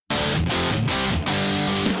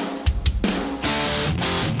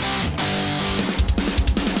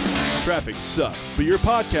traffic sucks, but your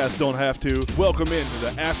podcast don't have to. Welcome into the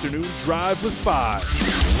Afternoon Drive with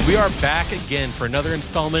 5. We are back again for another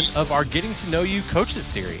installment of our Getting to Know You Coaches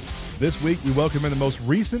series. This week, we welcome in the most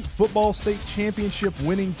recent football state championship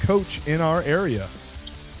winning coach in our area.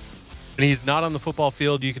 When he's not on the football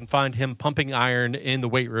field, you can find him pumping iron in the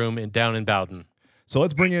weight room down in Bowden. So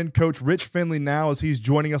let's bring in Coach Rich Fendley now as he's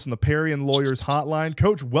joining us on the Perry and Lawyers Hotline.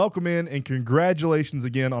 Coach, welcome in and congratulations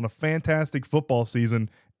again on a fantastic football season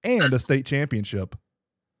and a state championship.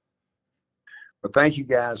 Well, thank you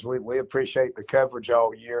guys. We appreciate the coverage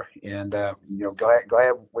all year, and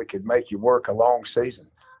glad we could make you work a long season.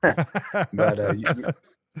 But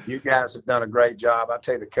you guys have done a great job. I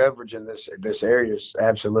tell you, the coverage in this area is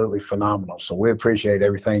absolutely phenomenal. So we appreciate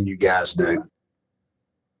everything you guys do.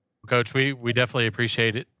 Coach, we definitely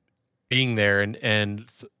appreciate it being there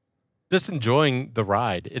and just enjoying the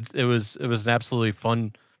ride. It was an absolutely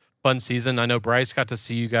fun season. I know Bryce got to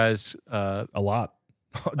see you guys a lot,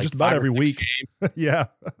 like just about every week. Yeah.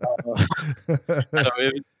 So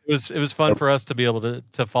it was fun for us to be able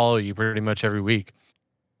to follow you pretty much every week.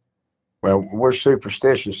 Well, we're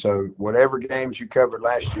superstitious, so whatever games you covered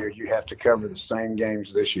last year, you have to cover the same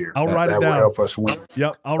games this year. I'll write it down. That will help us win.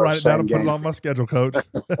 Yep, I'll write it down and put it on my schedule, Coach.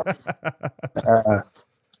 All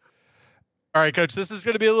right, Coach, this is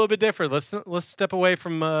going to be a little bit different. Let's step away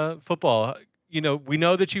from football. You know, we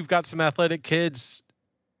know that you've got some athletic kids,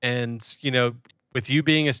 and with you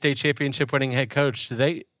being a state championship winning head coach, do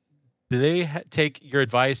they take your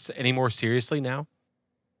advice any more seriously now?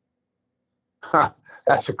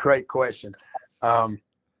 That's a great question.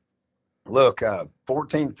 Look,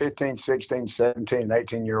 14, 15, 16, 17, and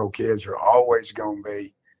 18-year-old kids are always going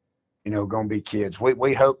to be kids.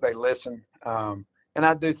 We hope they listen. And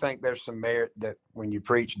I do think there's some merit that when you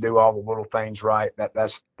preach, do all the little things right.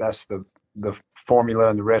 That's the formula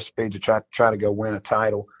and the recipe to try to go win a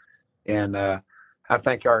title. And I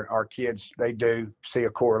think our kids, they do see a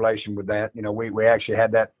correlation with that. We actually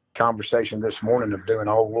had that conversation this morning of doing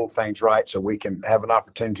all the little things right so we can have an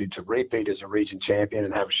opportunity to repeat as a region champion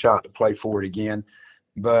and have a shot to play for it again.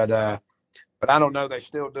 But I don't know. They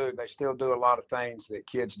still do a lot of things that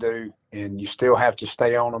kids do, and you still have to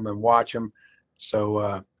stay on them and watch them. So,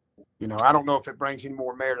 I don't know if it brings any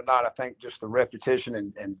more merit or not. I think just the repetition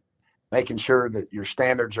and making sure that your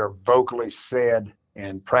standards are vocally said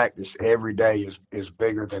and practice every day is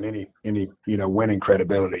bigger than any winning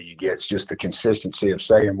credibility you get. It's just the consistency of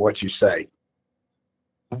saying what you say.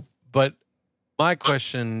 But my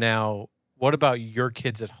question now, what about your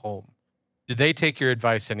kids at home? Do they take your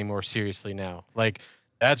advice any more seriously now? Like,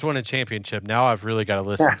 Dad's won a championship. Now I've really got to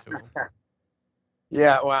listen to him.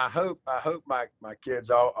 Yeah, well, I hope my kids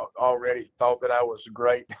already thought that I was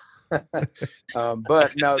great.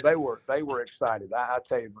 But no, they were excited. I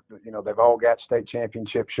tell you, they've all got state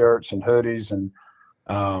championship shirts and hoodies, and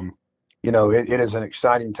it is an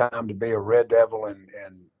exciting time to be a Red Devil. And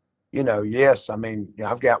yes, I mean,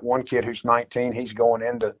 I've got one kid who's 19. He's going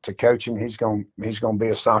into coaching. He's going to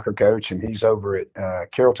be a soccer coach, and he's over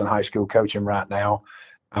at Carrollton High School coaching right now.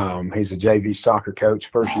 He's a JV soccer coach,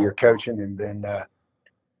 first year coaching, and then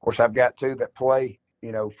of course I've got two that play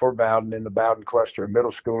for Bowden in the Bowden cluster, a middle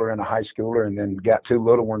schooler and a high schooler, and then got two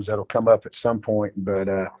little ones that'll come up at some point.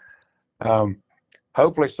 But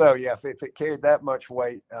hopefully so. Yeah, if it carried that much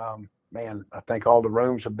weight, man, I think all the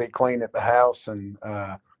rooms would be clean at the house, and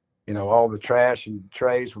all the trash and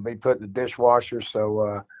trays will be put in the dishwasher.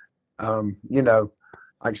 So like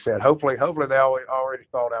I said, hopefully they already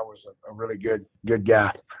thought I was a really good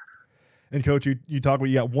guy. And Coach, you talk about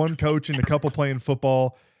you got one coach and a couple playing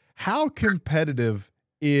football. How competitive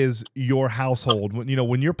is your household when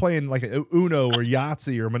you're playing like a Uno or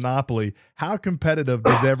Yahtzee or Monopoly? How competitive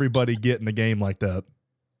does everybody get in a game like that?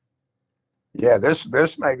 Yeah, this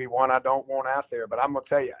may be one I don't want out there, but I'm gonna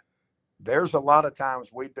tell you, there's a lot of times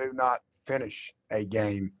we do not finish a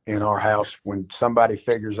game in our house when somebody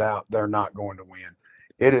figures out they're not going to win.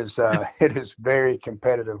 It is very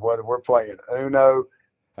competitive, whether we're playing Uno,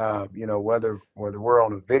 whether we're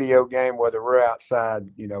on a video game, whether we're outside,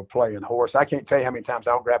 playing horse. I can't tell you how many times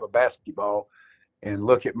I'll grab a basketball and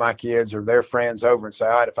look at my kids or their friends over and say,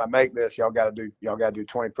 all right, if I make this, y'all got to do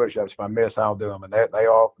 20 push-ups. If I miss, I'll do them. And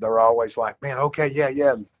they're always like, man, okay,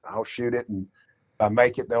 yeah, I'll shoot it. And if I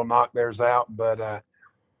make it, they'll knock theirs out. But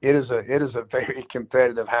it is a very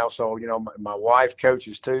competitive household. My wife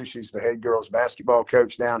coaches too. She's the head girls basketball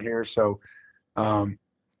coach down here. So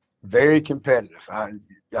very competitive.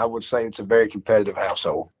 I would say it's a very competitive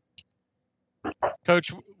household.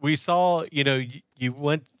 Coach, we saw, you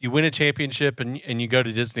win a championship and you go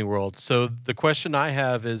to Disney World. So the question I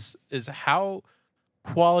have is how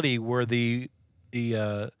quality were the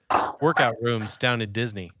the workout rooms down at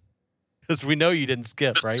Disney? Because we know you didn't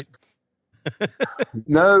skip, right?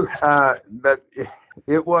 No, but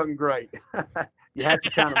it wasn't great. You have to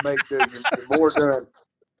kind of make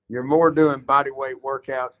you're more doing body weight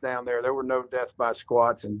workouts down there. There were no death by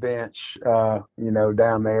squats and bench,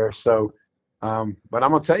 down there. So, but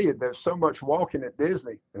I'm gonna tell you, there's so much walking at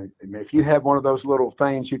Disney. I mean, if you have one of those little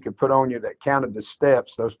things you could put on you that counted the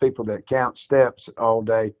steps, those people that count steps all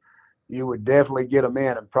day, you would definitely get them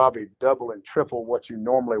in and probably double and triple what you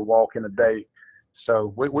normally walk in a day.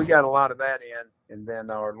 So we got a lot of that in, and then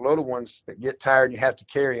our little ones that get tired and you have to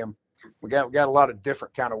carry them. We got a lot of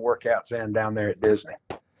different kind of workouts in down there at Disney.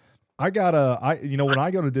 When I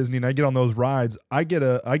go to Disney and I get on those rides, I get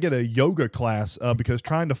a yoga class because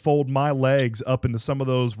trying to fold my legs up into some of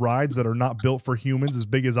those rides that are not built for humans as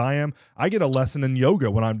big as I am, I get a lesson in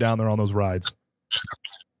yoga when I'm down there on those rides.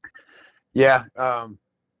 Yeah.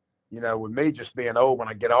 With me just being old, when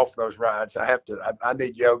I get off those rides, I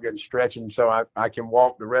need yoga and stretching so I can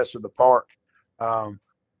walk the rest of the park.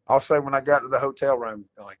 I'll say when I got to the hotel room,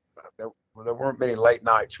 there weren't many late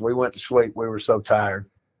nights. We went to sleep. We were so tired.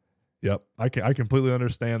 Yep. I completely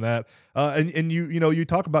understand that. And you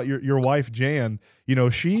talk about your wife, Jan,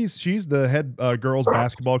 she's the head girls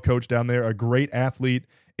basketball coach down there, a great athlete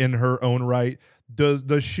in her own right. Do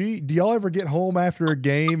y'all ever get home after a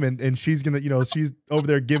game and she's she's over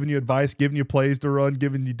there giving you advice, giving you plays to run,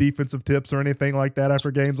 giving you defensive tips or anything like that after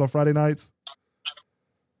games on Friday nights?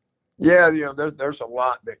 Yeah. There's a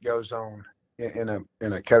lot that goes on in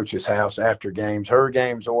a coach's house after games, her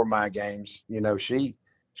games or my games.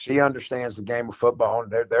 She understands the game of football.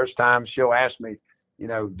 There's times she'll ask me,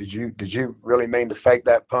 did you really mean to fake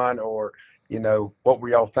that punt, or, what were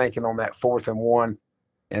y'all thinking on that 4th and 1?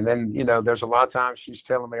 And then, there's a lot of times she's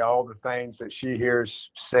telling me all the things that she hears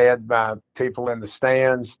said by people in the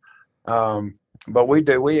stands. But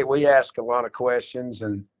we ask a lot of questions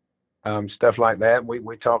and stuff like that.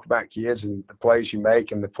 We talk about kids and the plays you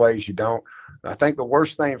make and the plays you don't. I think the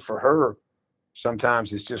worst thing for her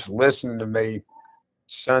sometimes is just listening to me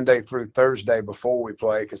Sunday through Thursday before we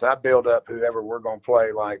play, because I build up whoever we're going to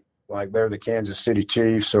play like they're the Kansas City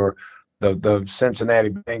Chiefs or the Cincinnati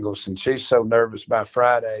Bengals, and she's so nervous by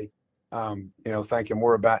Friday, thinking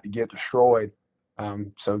we're about to get destroyed.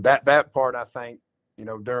 So that part, I think,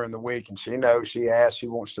 during the week, and she knows, she asks, she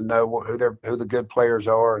wants to know who the good players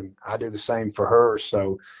are, and I do the same for her.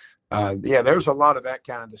 So, there's a lot of that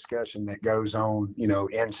kind of discussion that goes on,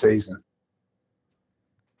 in season.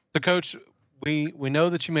 So, Coach, we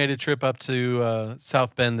know that you made a trip up to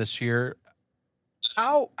South Bend this year.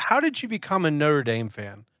 How did you become a Notre Dame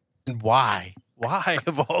fan, and why? Why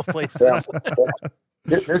of all places?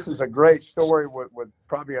 This is a great story with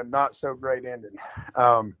probably a not so great ending.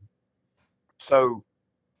 So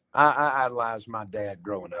I idolized my dad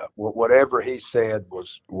growing up. Whatever he said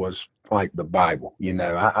was like the Bible.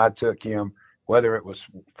 I took him, whether it was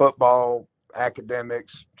football,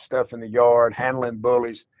 academics, stuff in the yard, handling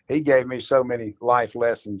bullies. He gave me so many life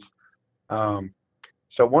lessons.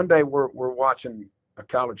 So one day we're watching a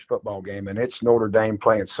college football game, and it's Notre Dame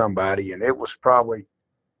playing somebody, and it was probably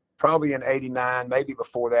in '89, maybe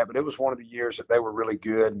before that, but it was one of the years that they were really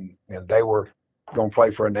good, and they were going to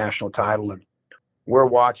play for a national title. And we're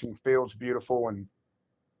watching, field's beautiful, and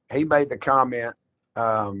he made the comment,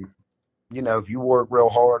 if you work real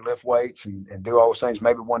hard, lift weights, and do all those things,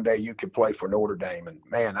 maybe one day you could play for Notre Dame. And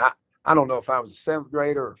man, I don't know if I was a 7th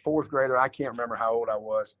grader or 4th grader. I can't remember how old I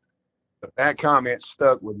was, but that comment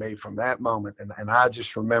stuck with me from that moment. And I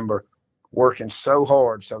just remember working so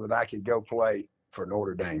hard so that I could go play for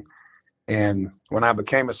Notre Dame. And when I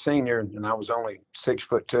became a senior and I was only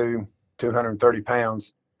 6'2", 230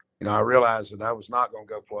 pounds, I realized that I was not going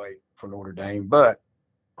to go play for Notre Dame, but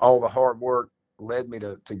all the hard work led me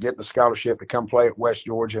to get the scholarship to come play at West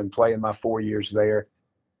Georgia and play in my 4 years there.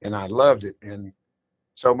 And I loved it. And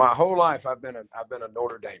so my whole life, I've been a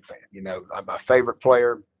Notre Dame fan. My favorite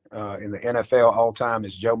player in the NFL all time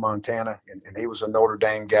is Joe Montana, and he was a Notre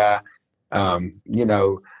Dame guy. I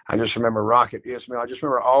just remember Rocket Ismail. I just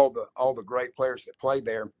remember all the great players that played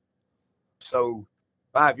there. So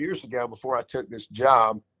 5 years ago, before I took this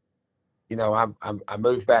job, I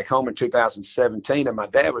moved back home in 2017, and my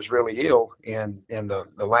dad was really ill. And in the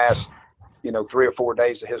last 3 or 4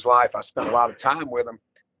 days of his life, I spent a lot of time with him.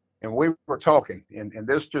 And we were talking, and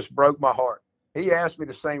this just broke my heart. He asked me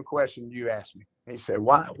the same question you asked me. He said,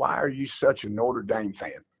 why are you such a Notre Dame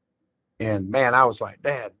fan? And man, I was like,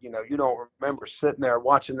 Dad, you don't remember sitting there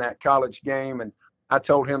watching that college game? And I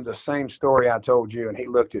told him the same story I told you. And he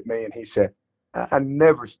looked at me and he said, I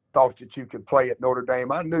never thought that you could play at Notre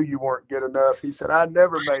Dame. I knew you weren't good enough. He said, I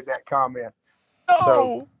never made that comment.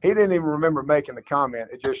 So he didn't even remember making the comment.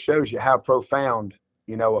 It just shows you how profound,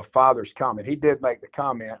 a father's comment. He did make the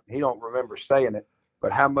comment. He don't remember saying it,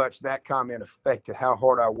 but how much that comment affected how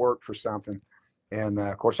hard I worked for something. And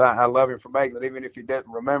of course, I love him for making it, even if he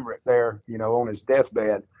didn't remember it there, on his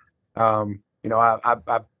deathbed. I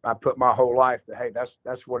put my whole life that, hey,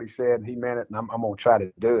 that's what he said. He meant it, and I'm going to try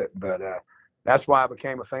to do it. But that's why I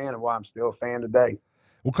became a fan and why I'm still a fan today.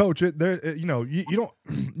 Well, Coach, you don't you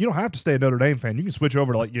don't have to stay a Notre Dame fan. You can switch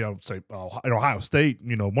over to say Ohio State,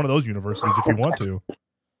 one of those universities if you want to.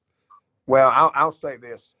 Well, I'll say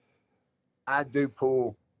this: I do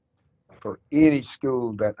pull for any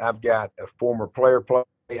school that I've got a former player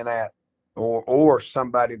playing at, or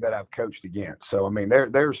somebody that I've coached against. So I mean,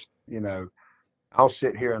 there's I'll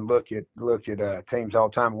sit here and look at teams all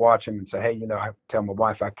the time, watch them, and say, hey, I tell my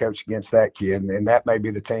wife I coached against that kid, and that may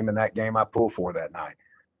be the team in that game I pull for that night.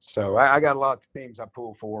 So I got a lot of teams I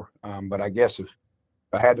pull for, but I guess if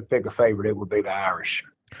I had to pick a favorite, it would be the Irish.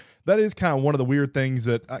 That is kind of one of the weird things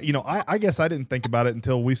that, I guess I didn't think about it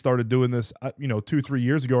until we started doing this, 2-3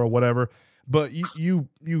 years ago or whatever. But you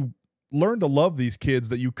learn to love these kids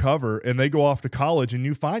that you cover, and they go off to college, and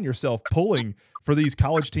you find yourself pulling for these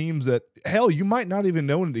college teams that, hell, you might not even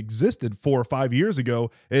know it existed 4 or 5 years ago.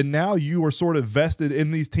 And now you are sort of vested in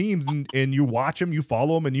these teams, and you watch them, you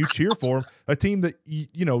follow them, and you cheer for them. A team that,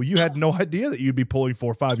 you had no idea that you'd be pulling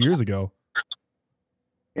for 5 years ago.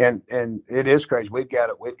 And it is crazy. We've got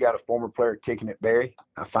a former player kicking at Berry.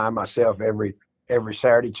 I find myself every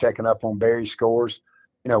Saturday checking up on Berry scores.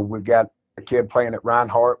 We've got a kid playing at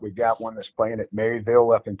Reinhardt. We've got one that's playing at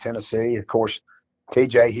Maryville up in Tennessee. Of course,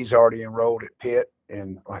 TJ, he's already enrolled at Pitt,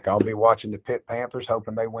 and I'll be watching the Pitt Panthers,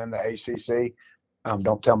 hoping they win the ACC.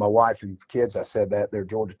 Don't tell my wife and kids I said that. They're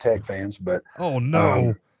Georgia Tech fans, but oh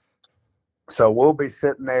no. So we'll be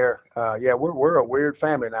sitting there. We're a weird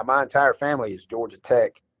family now. My entire family is Georgia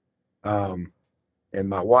Tech, and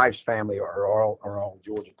my wife's family are all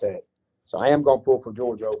Georgia Tech. So I am going to pull for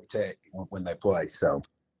Georgia over Tech when they play. So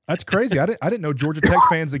that's crazy. I didn't know Georgia Tech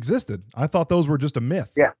fans existed. I thought those were just a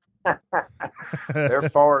myth. Yeah. They're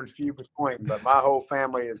far and few between, but my whole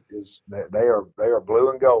family is they are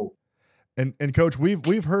blue and gold. And Coach,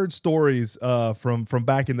 we've heard stories from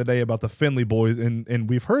back in the day about the Fendley boys, and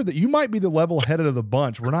we've heard that you might be the level-headed of the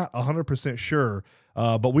bunch. We're not 100% sure,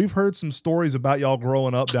 but we've heard some stories about y'all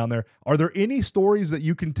growing up down there. Are there any stories that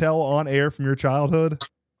you can tell on air from your childhood?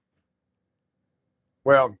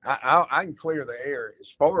 Well, I can clear the air. As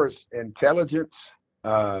far as intelligence,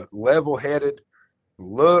 level-headed,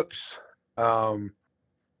 looks,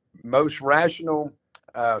 most rational,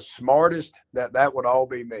 smartest, that would all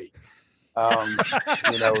be me.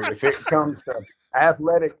 If it comes to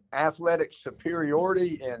athletic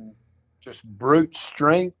superiority and just brute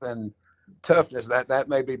strength and toughness, that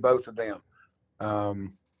may be both of them.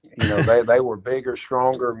 They were bigger,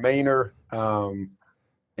 stronger, meaner.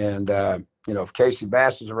 If Casey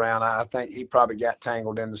Bass is around, I think he probably got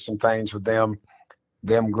tangled into some things with them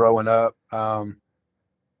growing up.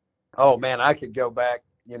 Oh man, I could go back,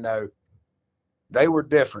 they were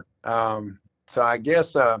different. So I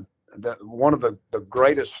guess, one of the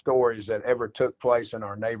greatest stories that ever took place in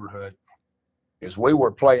our neighborhood is we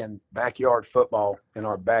were playing backyard football in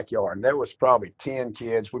our backyard, and there was probably 10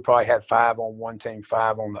 kids. We probably had 5 on one team,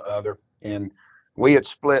 5 on the other, and we had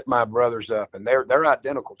split my brothers up, and they're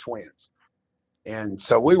identical twins. And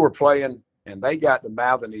so we were playing, and they got to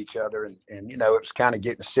mouthing each other, and it was kind of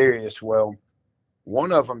getting serious. Well,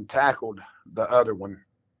 one of them tackled the other one,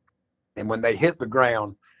 and when they hit the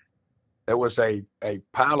ground, there was a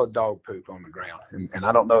pile of dog poop on the ground. And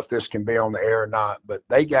I don't know if this can be on the air or not, but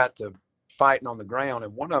they got to fighting on the ground,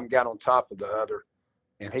 and one of them got on top of the other,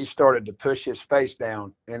 and he started to push his face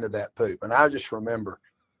down into that poop. And I just remember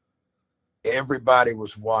everybody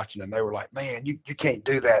was watching, and they were like, man, you can't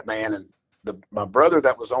do that, man. And my brother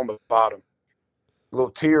that was on the bottom, a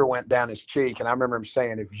little tear went down his cheek, and I remember him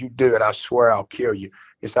saying, if you do it, I swear I'll kill you.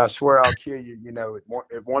 Yes, I swear I'll kill you,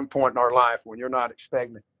 at one point in our life when you're not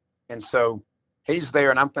expecting it. And so he's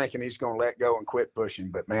there, and I'm thinking he's going to let go and quit pushing.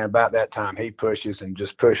 But, man, about that time, he pushes and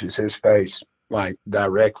just pushes his face,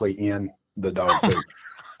 directly in the dog poop.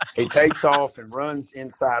 He takes off and runs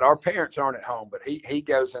inside. Our parents aren't at home, but he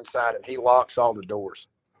goes inside, and he locks all the doors.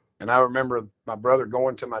 And I remember my brother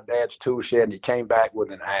going to my dad's tool shed, and he came back with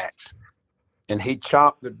an axe. And he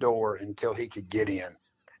chopped the door until he could get in.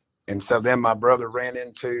 And so then my brother ran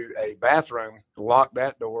into a bathroom, locked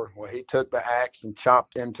that door. Well, he took the axe and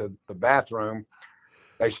chopped into the bathroom.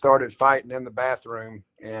 They started fighting in the bathroom,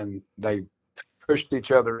 and they pushed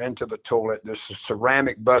each other into the toilet. The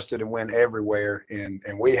ceramic busted and went everywhere, and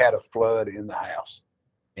we had a flood in the house.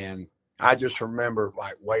 And I just remember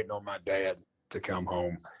like waiting on my dad to come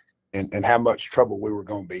home and how much trouble we were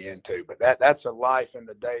going to be into. But that's a life in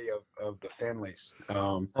the day of the Fendleys.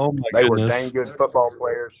 Oh my they goodness. were dang good football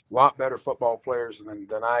players, a lot better football players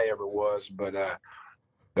than I ever was. But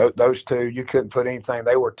those two, you couldn't put anything.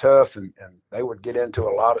 They were tough, and they would get into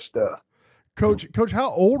a lot of stuff. Coach, how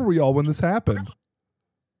old were y'all when this happened?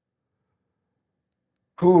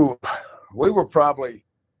 Who we were probably,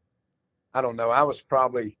 I don't know. I was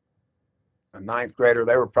probably a ninth grader.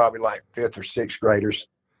 They were probably like fifth or sixth graders.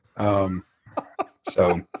 So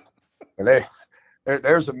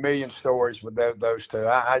there's a million stories with those two.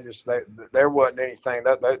 There wasn't anything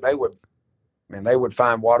that they would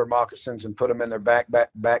find water moccasins and put them in their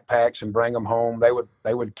backpacks and bring them home.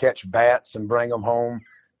 They would catch bats and bring them home.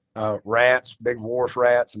 Rats, big wharf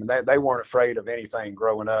rats. I mean, they weren't afraid of anything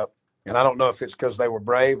growing up. And I don't know if it's because they were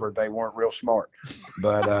brave or they weren't real smart,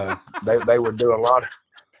 but they would do a lot.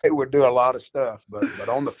 They would do a lot of stuff. But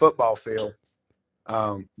on the football field,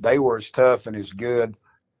 they were as tough and as good.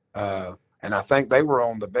 And I think they were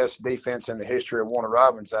on the best defense in the history of Warner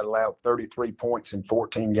Robins that allowed 33 points in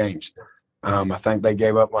 14 games. I think they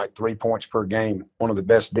gave up like 3 points per game. One of the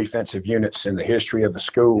best defensive units in the history of the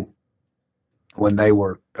school when they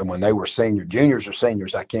were juniors or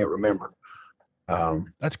seniors. I can't remember.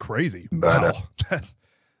 That's crazy. But, wow.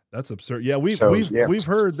 That's absurd. Yeah, we've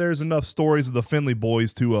heard there's enough stories of the Fendley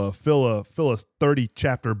boys to fill a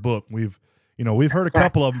 30-chapter book. We've heard a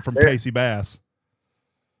couple of them from Casey Bass.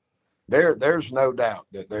 There's no doubt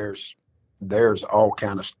that there's all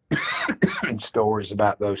kind of stories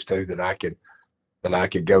about those two that I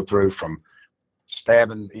could go through, from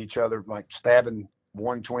stabbing each other, like stabbing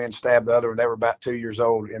one twin, stabbed the other when they were about 2 years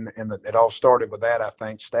old. It all started with that, I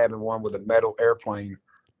think, stabbing one with a metal airplane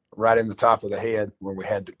right in the top of the head, where we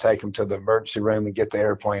had to take them to the emergency room and get the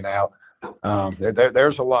airplane out.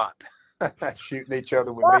 There's a lot. Shooting each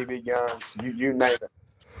other with BB guns, you name it.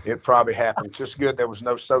 It probably happened. It's just good there was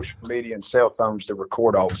no social media and cell phones to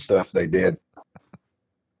record all the stuff they did.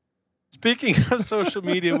 Speaking of social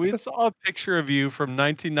media, we saw a picture of you from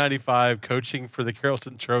 1995 coaching for the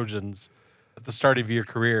Carrollton Trojans at the start of your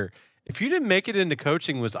career. If you didn't make it into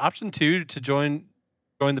coaching, was option 2 to join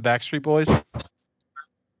the Backstreet Boys?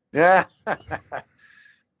 Yeah.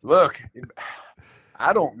 Look,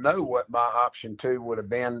 I don't know what my option 2 would have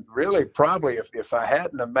been. Really, probably if I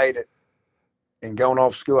hadn't have made it and gone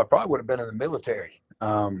off school, I probably would have been in the military.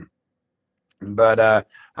 But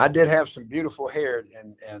I did have some beautiful hair,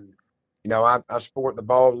 and I sport the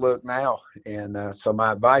bald look now. And so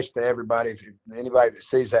my advice to everybody, if anybody that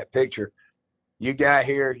sees that picture, you got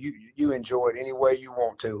hair, you enjoy it any way you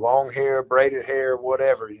want to. Long hair, braided hair,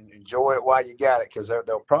 whatever. Enjoy it while you got it, because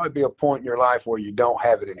there'll probably be a point in your life where you don't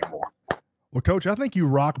have it anymore. Well, Coach, I think you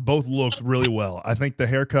rock both looks really well. I think the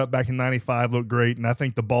haircut back in 95 looked great, and I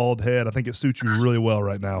think the bald head, I think it suits you really well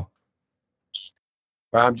right now.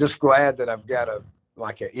 I'm just glad that I've got an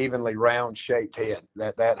evenly round shaped head.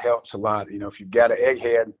 That helps a lot. If you've got an egg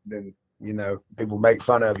head, then people make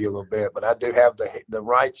fun of you a little bit. But I do have the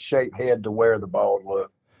right shaped head to wear the bald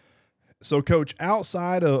look. So, Coach,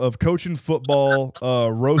 outside of coaching football,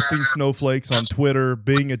 roasting snowflakes on Twitter,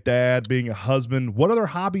 being a dad, being a husband, what other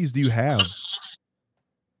hobbies do you have?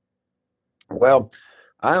 Well,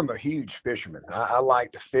 I am a huge fisherman. I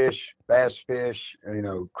like to fish, bass fish,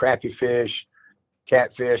 crappie fish,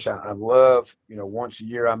 catfish. I love, once a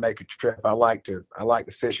year I make a trip. I like to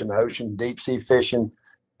fish in the ocean, deep sea fishing.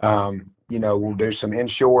 We'll do some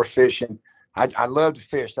inshore fishing. I love to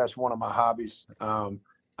fish. That's one of my hobbies.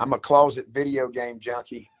 I'm a closet video game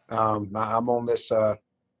junkie. I'm on this. I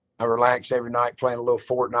relax every night playing a little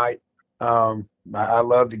Fortnite. I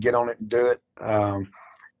love to get on it and do it. I'm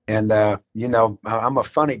a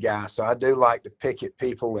funny guy, so I do like to pick at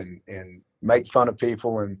people and make fun of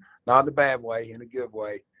people, and not in a bad way, in a good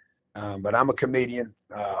way. But I'm a comedian,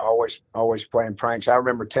 always playing pranks. I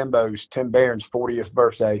remember Tim Barron's 40th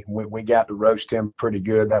birthday. We got to roast him pretty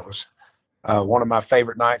good. That was one of my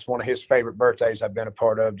favorite nights, one of his favorite birthdays I've been a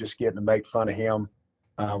part of, just getting to make fun of him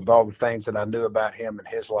with all the things that I knew about him and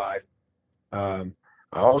his life. I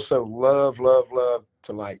also love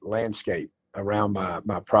to landscape around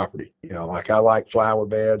my property. I like flower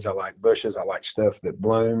beds, I like bushes, I like stuff that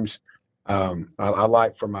blooms. I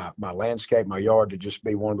like for my landscape, my yard to just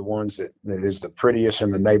be one of the ones that is the prettiest in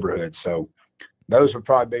the neighborhood. So those would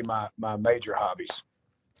probably be my major hobbies.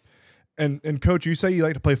 And Coach, you say you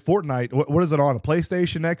like to play Fortnite. What is it on? A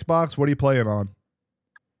PlayStation, Xbox? What are you playing on?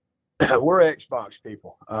 We're Xbox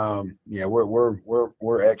people. We're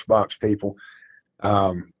Xbox people.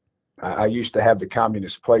 I used to have the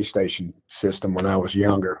communist PlayStation system when I was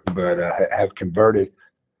younger, but I have converted.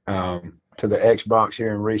 the Xbox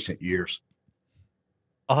here in recent years.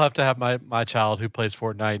 I'll have to have my child who plays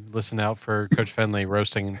Fortnite listen out for Coach Fendley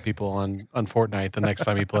roasting people on Fortnite the next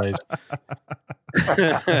time he plays.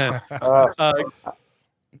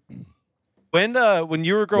 When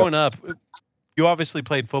you were growing up, you obviously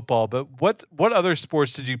played football, but what other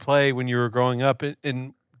sports did you play when you were growing up?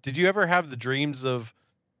 And did you ever have the dreams of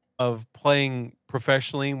playing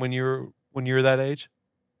professionally when you were that age?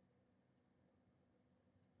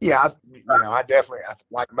 Yeah, I definitely,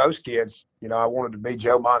 like most kids, I wanted to be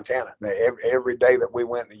Joe Montana. Every day that we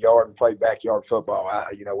went in the yard and played backyard football,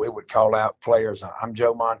 we would call out players. I'm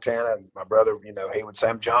Joe Montana, and my brother, he would say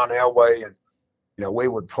I'm John Elway, and we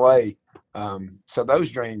would play. So those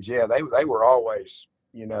dreams, yeah, they were always,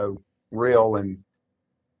 real, and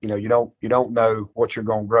you don't know what you're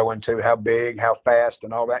going to grow into, how big, how fast,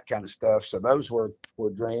 and all that kind of stuff. So those were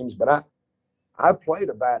dreams. But I played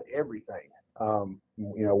about everything.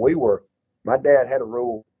 My dad had a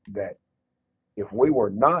rule that if we were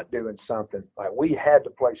not doing something, like, we had to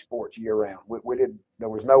play sports year round. There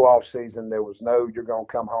was no off season. There was no, you're going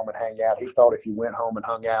to come home and hang out. He thought if you went home and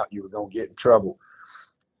hung out, you were going to get in trouble.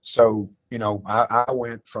 So, I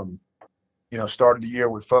went from, started the year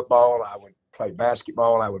with football. I would play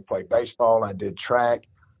basketball. I would play baseball. I did track,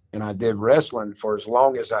 and I did wrestling for as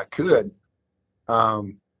long as I could.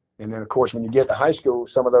 And then, of course, when you get to high school,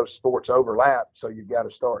 some of those sports overlap, so you've got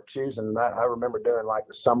to start choosing. And I remember doing like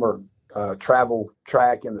the summer travel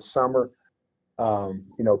track in the summer, throwing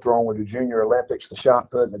with the Junior Olympics, the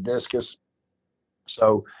shot put and the discus.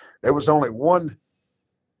 So there was only one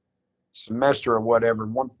semester or whatever,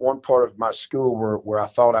 one part of my school where I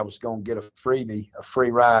thought I was going to get a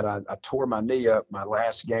free ride. I tore my knee up my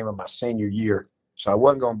last game of my senior year. So I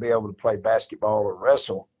wasn't going to be able to play basketball or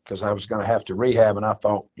wrestle because I was going to have to rehab. And I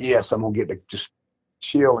thought, yes, I'm going to get to just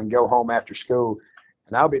chill and go home after school.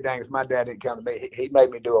 And I'll be danged if my dad didn't come to me. He made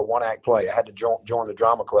me do a one-act play. I had to join the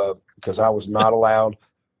drama club because I was not allowed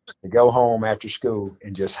to go home after school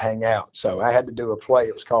and just hang out. So I had to do a play.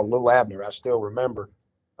 It was called Little Abner. I still remember.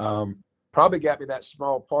 Probably got me that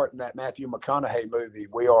small part in that Matthew McConaughey movie,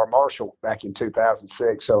 We Are Marshall, back in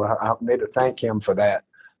 2006. So I need to thank him for that.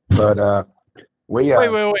 But wait.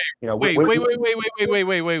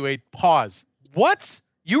 Pause. What?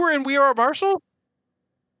 You were in We Are Marshall?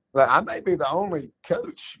 I may be the only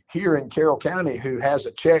coach here in Carroll County who has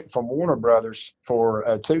a check from Warner Brothers for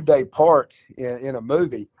a 2-day part in a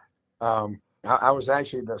movie. I was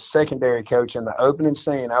actually the secondary coach in the opening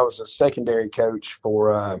scene. I was a secondary coach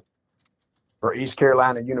for East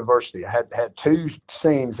Carolina University. I had 2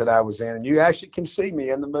 scenes that I was in, and you actually can see me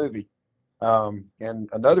in the movie. And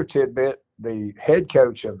another tidbit, the head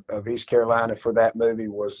coach of East Carolina for that movie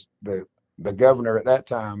was the governor at that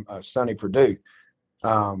time, Sonny Perdue.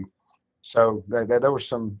 So there were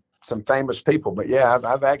some famous people, but yeah,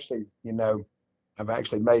 I've actually made,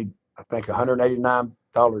 I think, $189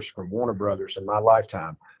 from Warner Brothers in my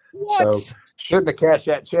lifetime. What? So shouldn't have cashed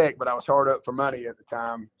that check, but I was hard up for money at the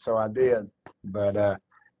time, so I did. But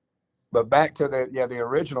back to the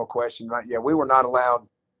original question, right? Yeah, we were not allowed.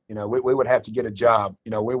 We would have to get a job.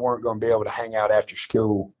 We weren't going to be able to hang out after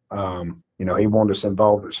school. He wanted us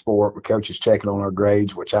involved in sport with coaches checking on our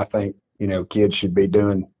grades, which I think, kids should be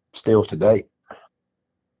doing still today.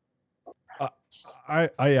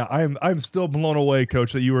 I'm still blown away,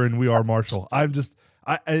 Coach, that you were in We Are Marshall. I'm just,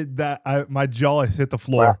 my jaw has hit the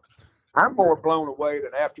floor. Well, I'm more blown away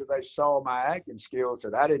that after they saw my acting skills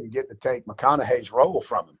that I didn't get to take McConaughey's role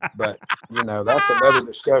from him. But, that's another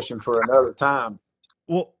discussion for another time.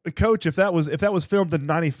 Well, Coach, if that was filmed in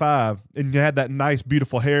 '95 and you had that nice,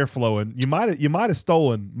 beautiful hair flowing, you might have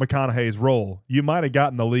stolen McConaughey's role. You might have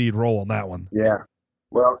gotten the lead role on that one. Yeah.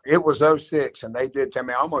 Well, it was 06, and they did tell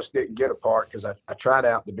me I almost didn't get a part because I tried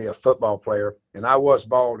out to be a football player, and I was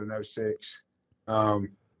bald in 06,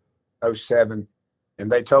 07.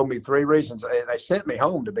 And they told me 3 reasons. They sent me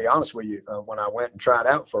home, to be honest with you. When I went and tried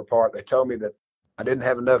out for a part, they told me that I didn't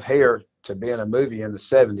have enough hair to be in a movie in the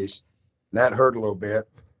 70s. And that hurt a little bit.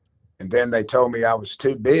 And then they told me I was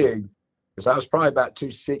too big because I was probably about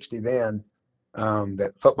 260 then,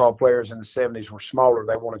 that football players in the 70s were smaller.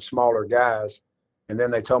 They wanted smaller guys. And then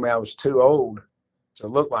they told me I was too old to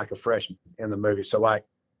look like a freshman in the movie. So, I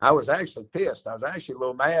was actually pissed. I was actually a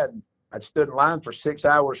little mad. I'd stood in line for 6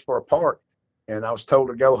 hours for a part. And I was told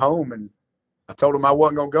to go home, and I told them I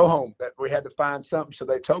wasn't going to go home, that we had to find something. So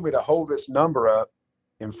they told me to hold this number up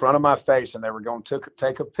in front of my face, and they were going to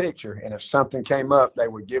take a picture. And if something came up, they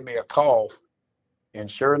would give me a call. And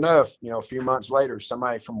sure enough, a few months later,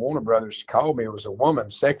 somebody from Warner Brothers called me. It was a woman,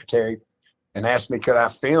 secretary, and asked me could I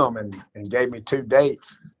film, and gave me 2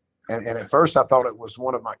 dates. And at first I thought it was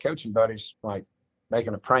one of my coaching buddies, like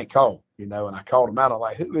making a prank call, and I called him out. I'm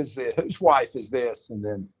like, who is this? Whose wife is this? And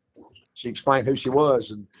then she explained who she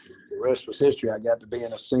was, and the rest was history. I got to be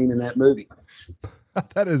in a scene in that movie.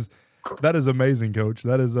 That is amazing, Coach.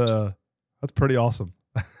 That's pretty awesome.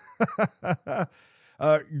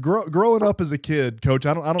 Growing up as a kid, Coach,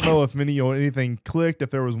 I don't know if anything clicked, if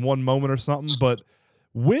there was one moment or something, but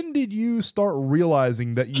when did you start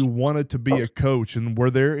realizing that you wanted to be a coach? And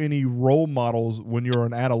were there any role models when you were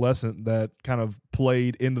an adolescent that kind of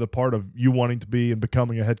played into the part of you wanting to be and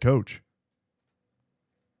becoming a head coach?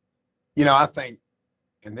 I think,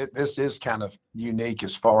 and this is kind of unique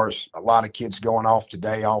as far as a lot of kids going off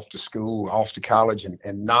today, off to school, off to college,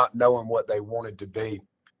 and not knowing what they wanted to be.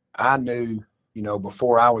 I knew,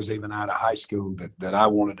 before I was even out of high school that I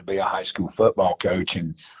wanted to be a high school football coach.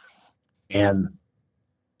 And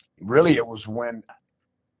really it was when,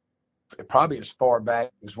 probably as far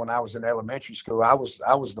back as when I was in elementary school, I was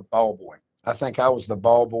the ball boy. I think I was the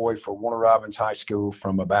ball boy for Warner Robins High School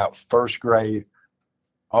from about first grade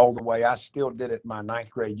all the way. I still did it my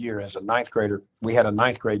ninth grade year. As a ninth grader, we had a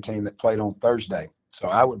ninth grade team that played on Thursday. So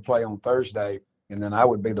I would play on Thursday, and then I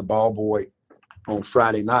would be the ball boy on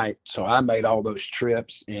Friday night. So I made all those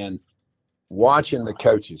trips, and watching the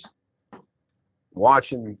coaches,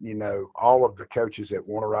 all of the coaches at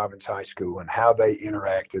Warner Robins High School and how they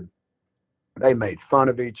interacted. They made fun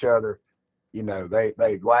of each other.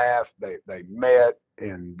 They laughed, they met,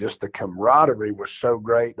 and just the camaraderie was so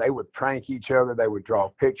great. They would prank each other. They would draw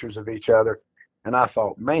pictures of each other. And I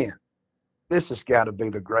thought, man, this has got to be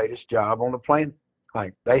the greatest job on the planet.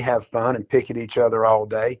 Like, they have fun and pick at each other all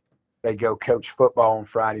day. They go coach football on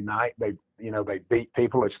Friday night. They beat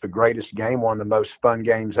people. It's the greatest game, one of the most fun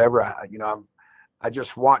games ever. I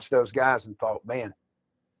just watched those guys and thought, man,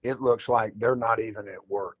 it looks like they're not even at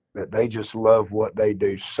work, that they just love what they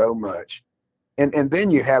do so much. And then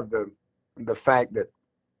you have the fact that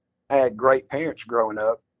I had great parents growing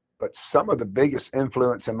up, but some of the biggest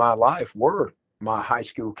influence in my life were my high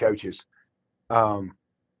school coaches. And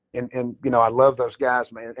I love those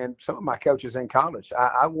guys, man. And some of my coaches in college,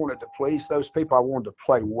 I wanted to please those people. I wanted to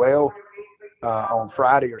play well on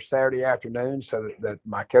Friday or Saturday afternoon so that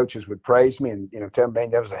my coaches would praise me and, tell me, man,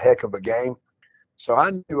 that was a heck of a game. So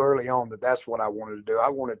I knew early on that that's what I wanted to do. I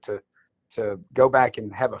wanted to go back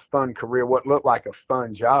and have a fun career, what looked like a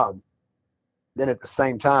fun job. Then at the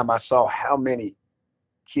same time, I saw how many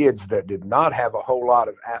kids that did not have a whole lot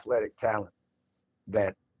of athletic talent,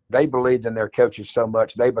 that they believed in their coaches so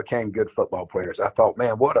much they became good football players. I thought,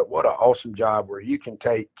 man, what an awesome job where you can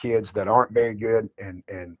take kids that aren't very good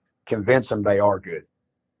and convince them they are good.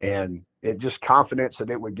 And it just confidence that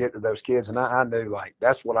it would get to those kids. And I knew, like,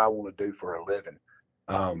 that's what I want to do for a living.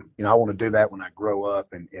 I want to do that when I grow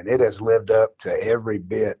up, and it has lived up to every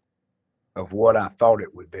bit of what I thought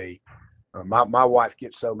it would be. My wife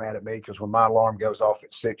gets so mad at me because when my alarm goes off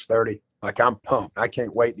at 6:30, like, I'm pumped. I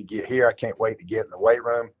can't wait to get here. I can't wait to get in the weight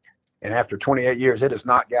room. And after 28 years, it has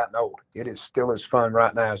not gotten old. It is still as fun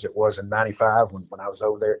right now as it was in 95 when I was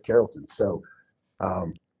over there at Carrollton. So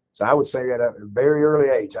I would say that at a very early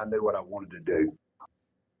age, I knew what I wanted to do.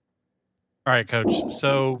 All right, Coach.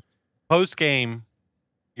 So post game,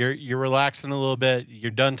 you're relaxing a little bit. You're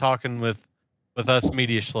done talking with us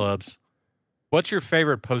media schlubs. What's your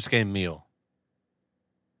favorite post game meal?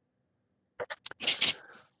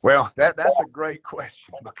 Well, that's a great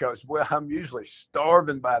question because, I'm usually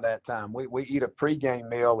starving by that time. We eat a pregame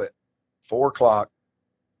meal at 4:00,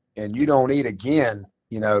 and you don't eat again.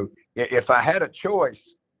 If I had a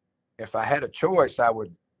choice, I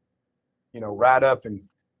would, ride up and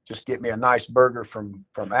just get me a nice burger from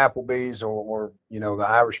Applebee's or the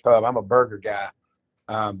Irish pub. I'm a burger guy.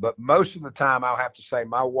 But most of the time, I'll have to say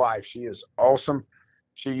my wife, she is awesome.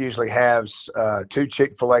 She usually has 2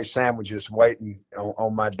 Chick-fil-A sandwiches waiting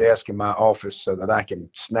on my desk in my office so that I can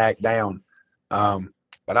snack down.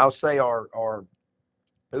 But I'll say our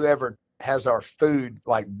whoever has our food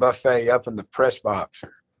like buffet up in the press box,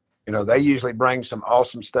 they usually bring some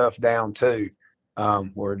awesome stuff down too,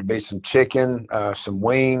 where it'd be some chicken, some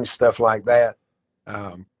wings, stuff like that.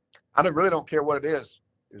 I really don't care what it is.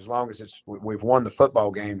 As long as we've won the football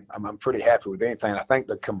game, I'm pretty happy with anything. I think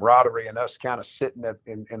the camaraderie and us kind of sitting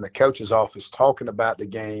in the coach's office talking about the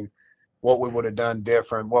game, what we would have done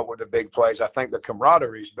different, what were the big plays. I think the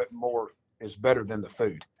camaraderie is better than the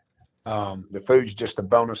food. The food's just a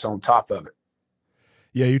bonus on top of it.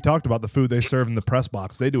 Yeah, you talked about the food they serve in the press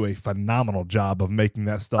box. They do a phenomenal job of making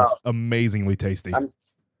that stuff amazingly tasty.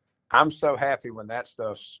 I'm so happy when that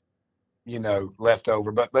stuff's left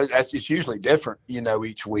over, but it's usually different,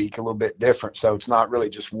 each week, a little bit different. So it's not really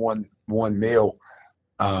just one meal.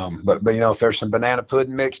 But if there's some banana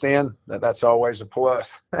pudding mixed in, that's always a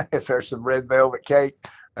plus. If there's some red velvet cake,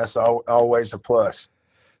 that's always a plus.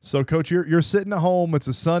 So, Coach, you're sitting at home. It's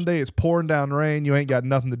a Sunday. It's pouring down rain. You ain't got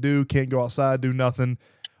nothing to do. Can't go outside, do nothing.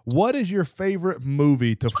 What is your favorite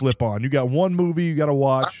movie to flip on? You got one movie you got to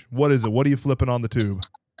watch. What is it? What are you flipping on the tube?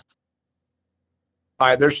 All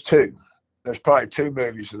right, there's two. There's probably two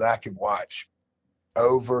movies that I could watch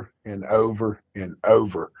over and over and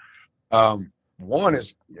over. One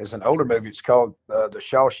is an older movie. It's called The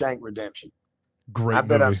Shawshank Redemption. Great I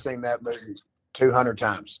bet movie. I've seen that movie 200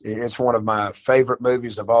 times. It's one of my favorite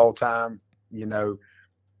movies of all time.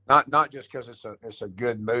 Not just because it's a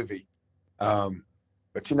good movie, but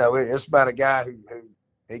it's about a guy who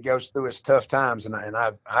he goes through his tough times, and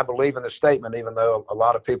I believe in the statement, even though a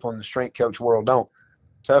lot of people in the strength coach world don't.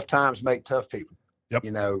 Tough times make tough people. Yep.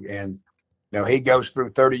 And he goes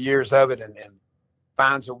through 30 years of it and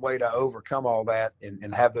finds a way to overcome all that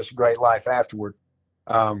and have this great life afterward.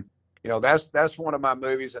 That's one of my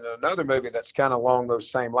movies. And another movie that's kind of along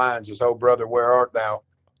those same lines is Oh Brother, Where Art Thou?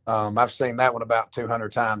 I've seen that one about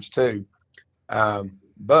 200 times too.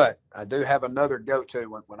 But I do have another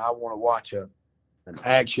go-to when I want to watch an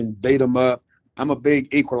action beat 'em up. I'm a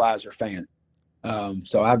big Equalizer fan.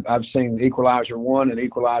 So I've seen Equalizer 1 and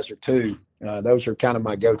Equalizer 2. Those are kind of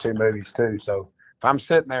my go-to movies too. So if I'm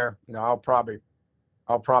sitting there, I'll probably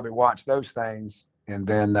watch those things. And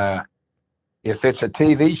then if it's a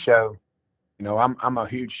TV show, I'm a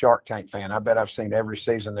huge Shark Tank fan. I bet I've seen every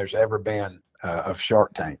season there's ever been of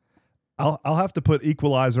Shark Tank. I'll have to put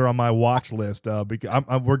Equalizer on my watch list because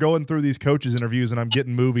we're going through these coaches interviews and I'm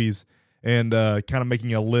getting movies and kind of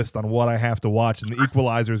making a list on what I have to watch, and the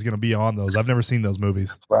Equalizer is going to be on those. I've never seen those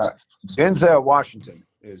movies. Right. Denzel Washington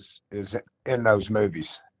is in those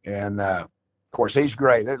movies, and of course he's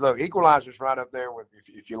great. Look, Equalizer's right up there with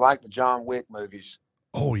if you like the John Wick movies.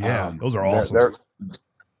 Oh yeah, those are awesome.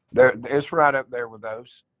 It's right up there with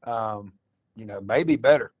those. Maybe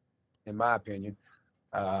better, in my opinion.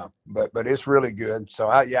 But it's really good. So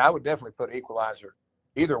I would definitely put Equalizer,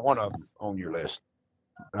 either one of them, on your list.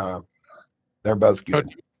 They're both good.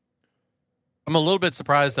 I'm a little bit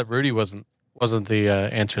surprised that Rudy wasn't the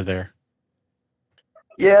answer there.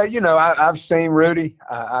 Yeah, I've seen Rudy.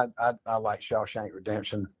 I like Shawshank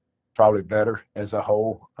Redemption probably better as a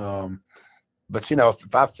whole. But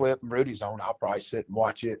if I flip and Rudy's on, I'll probably sit and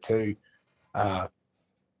watch it too. But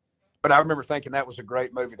I remember thinking that was a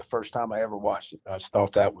great movie the first time I ever watched it. I just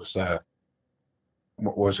thought that was a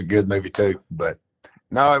good movie too. But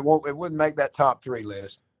no, it wouldn't make that top 3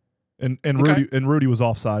 list. And Okay. Rudy was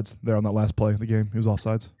offsides there on that last play of the game. He was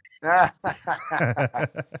offsides. How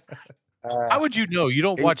would you know? You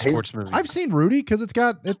don't watch sports movies. I've seen Rudy because that's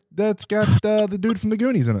got the dude from the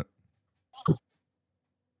Goonies in it.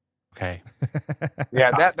 Okay.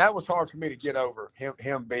 Yeah, that was hard for me to get over.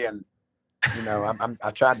 Him being,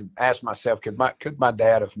 I tried to ask myself, could my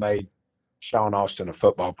dad have made Sean Austin a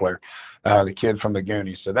football player, the kid from the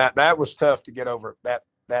Goonies? So that was tough to get over. That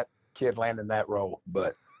kid landing that role,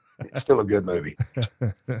 but it's still a good movie.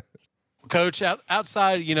 Coach,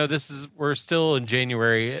 outside, we're still in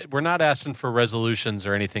January. We're not asking for resolutions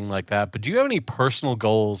or anything like that, but do you have any personal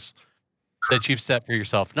goals that you've set for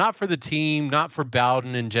yourself? Not for the team, not for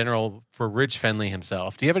Bowden in general, for Rich Fendley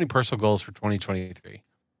himself. Do you have any personal goals for 2023?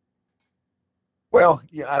 Well,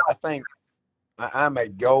 yeah, I think I'm a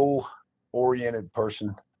goal-oriented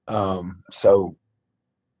person. So,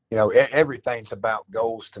 everything's about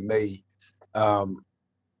goals to me.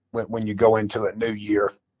 When you go into a new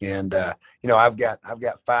year, and I've got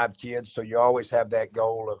 5 kids, so you always have that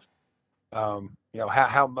goal of how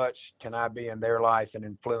much can I be in their life and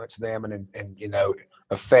influence them and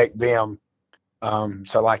affect them.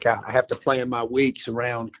 So like I have to plan my weeks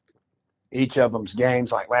around each of them's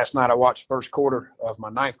games. Like last night I watched first quarter of my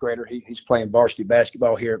 9th grader. He's playing varsity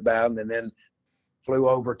basketball here at Bowden, and then flew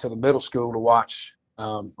over to the middle school to watch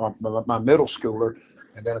my middle schooler.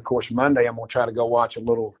 And then of course Monday I'm going to try to go watch a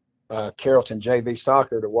little Carrollton JV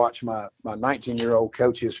soccer to watch my 19-year-old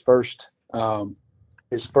coach his first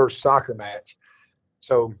soccer match.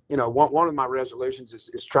 So, one of my resolutions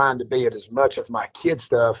is trying to be at as much of my kid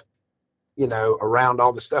stuff, around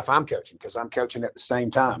all the stuff I'm coaching, because I'm coaching at the same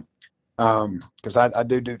time. Because I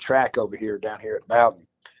do track down here at Bowden,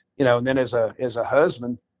 and then as a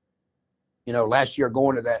husband, last year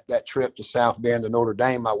going to that trip to South Bend to Notre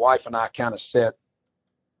Dame, my wife and I kind of set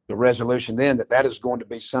the resolution then that is going to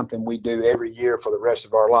be something we do every year for the rest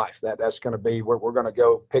of our life. That's going to be where we're going to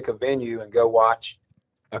go pick a venue and go watch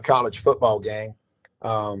a college football game.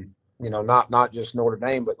 Not just Notre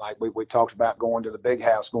Dame, but like we talked about going to the Big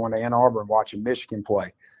House, going to Ann Arbor and watching Michigan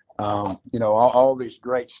play. All these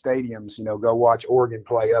great stadiums, go watch Oregon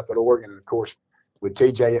play up at Oregon. And of course, with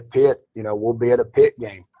TJ at Pitt, we'll be at a Pitt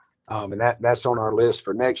game. And that's on our list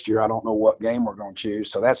for next year. I don't know what game we're going to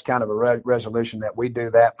choose. So that's kind of a resolution that we do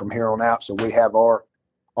that from here on out. So we have our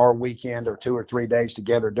weekend or 2 or 3 days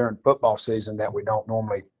together during football season that we don't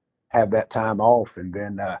normally have that time off. And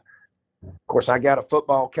then, of course, I got a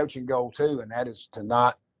football coaching goal too, and that is to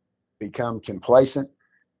not become complacent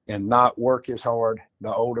and not work as hard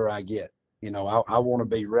the older I get. I want to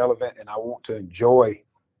be relevant, and I want to enjoy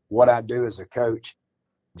what I do as a coach,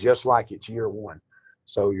 just like it's year one.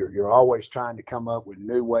 So you're always trying to come up with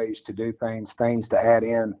new ways to do things to add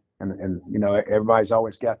in. And everybody's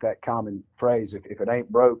always got that common phrase, if it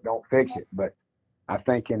ain't broke, don't fix it. But I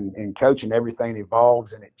think in coaching, everything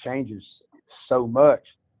evolves and it changes so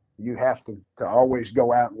much. You have to always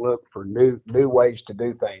go out and look for new ways to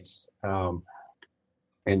do things.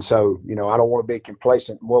 And so, I don't want to be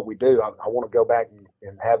complacent in what we do. I want to go back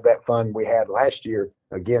and have that fun we had last year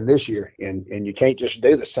again this year. And you can't just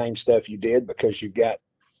do the same stuff you did, because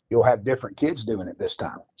you'll have different kids doing it this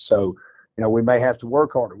time. So, we may have to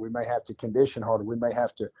work harder. We may have to condition harder. We may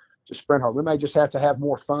have to sprint harder. We may just have to have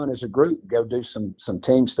more fun as a group, go do some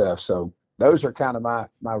team stuff. So those are kind of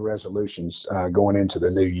my resolutions going into the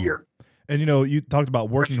new year. And, you talked about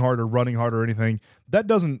working harder, running harder, or anything. That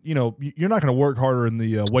doesn't, you're not going to work harder in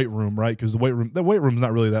the weight room, right? Because the weight room is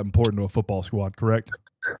not really that important to a football squad, correct?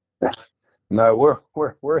 No,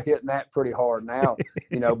 we're hitting that pretty hard now,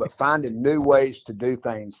 but finding new ways to do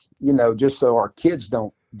things, just so our kids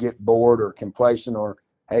don't get bored or complacent, or,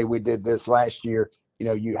 hey, we did this last year.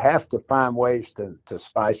 You have to find ways to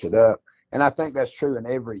spice it up. And I think that's true in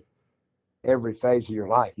every phase of your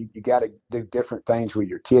life. You got to do different things with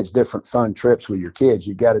your kids, different fun trips with your kids.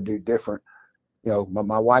 You got to do different,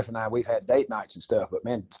 my wife and I, we've had date nights and stuff, but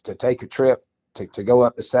man, to take a trip, to go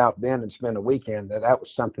up to South Bend and spend a weekend, that was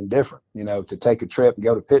something different. To take a trip and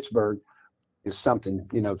go to Pittsburgh is something,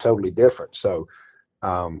 totally different. So,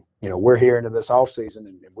 we're here into this off season,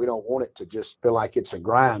 and we don't want it to just feel like it's a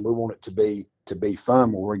grind. We want it to be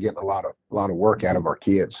fun, where we're getting a lot of work out of our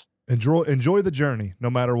kids. Enjoy the journey, no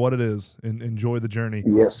matter what it is. And enjoy the journey.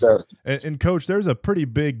 Yes, sir. And Coach, there's a pretty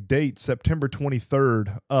big date, September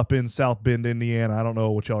 23rd, up in South Bend, Indiana. I don't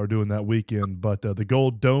know what y'all are doing that weekend, but the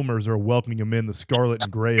Gold Domers are welcoming them in, the Scarlet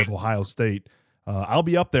and Gray of Ohio State. I'll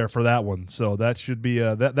be up there for that one, so that should be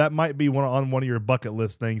that might be on one of your bucket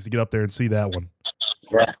list things to get up there and see that one.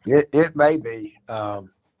 Yeah, it may be.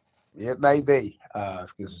 It may be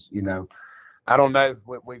because I don't know.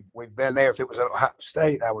 We've been there. If it was at Ohio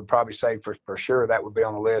State, I would probably say for sure that would be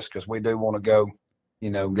on the list, because we do want to go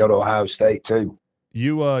to Ohio State too.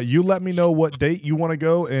 You let me know what date you want to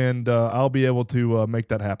go, and I'll be able to make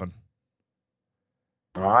that happen.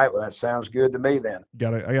 All right. Well, that sounds good to me then.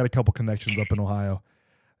 I got a couple connections up in Ohio.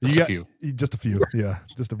 Just a few. Yeah,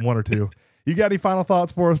 just one or two. You got any final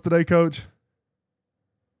thoughts for us today, Coach?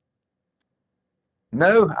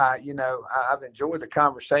 No, I've enjoyed the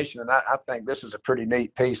conversation, and I think this is a pretty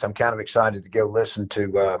neat piece. I'm kind of excited to go listen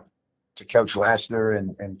to Coach Lassiter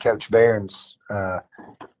and Coach Barron's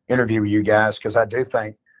interview with you guys, because I do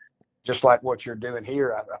think, just like what you're doing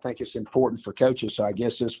here, I think it's important for coaches. So I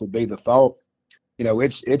guess this would be the thought.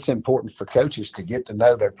 It's important for coaches to get to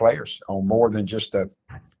know their players on more than just a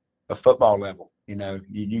football level.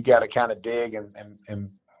 You got to kind of dig and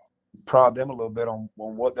prod them a little bit on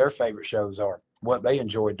what their favorite shows are, what they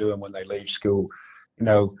enjoy doing when they leave school.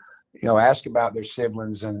 Ask about their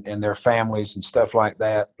siblings and their families and stuff like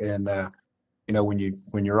that. And when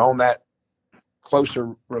you're on that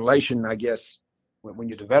closer relation, I guess, when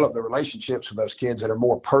you develop the relationships with those kids that are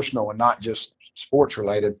more personal and not just sports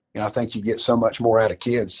related, I think you get so much more out of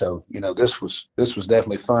kids. So, this was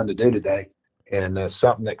definitely fun to do today, and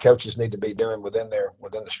something that coaches need to be doing within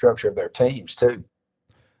the structure of their teams too.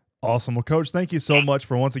 Awesome. Well, Coach, thank you so much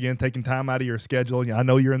for once again taking time out of your schedule. I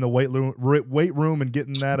know you're in the weight room and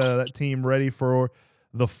getting that team ready for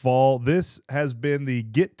the fall. This has been the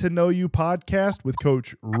Get to Know You podcast with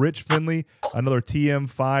Coach Rich Fendley, another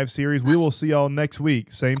TM5 series. We will see y'all next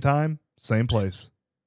week. Same time, same place.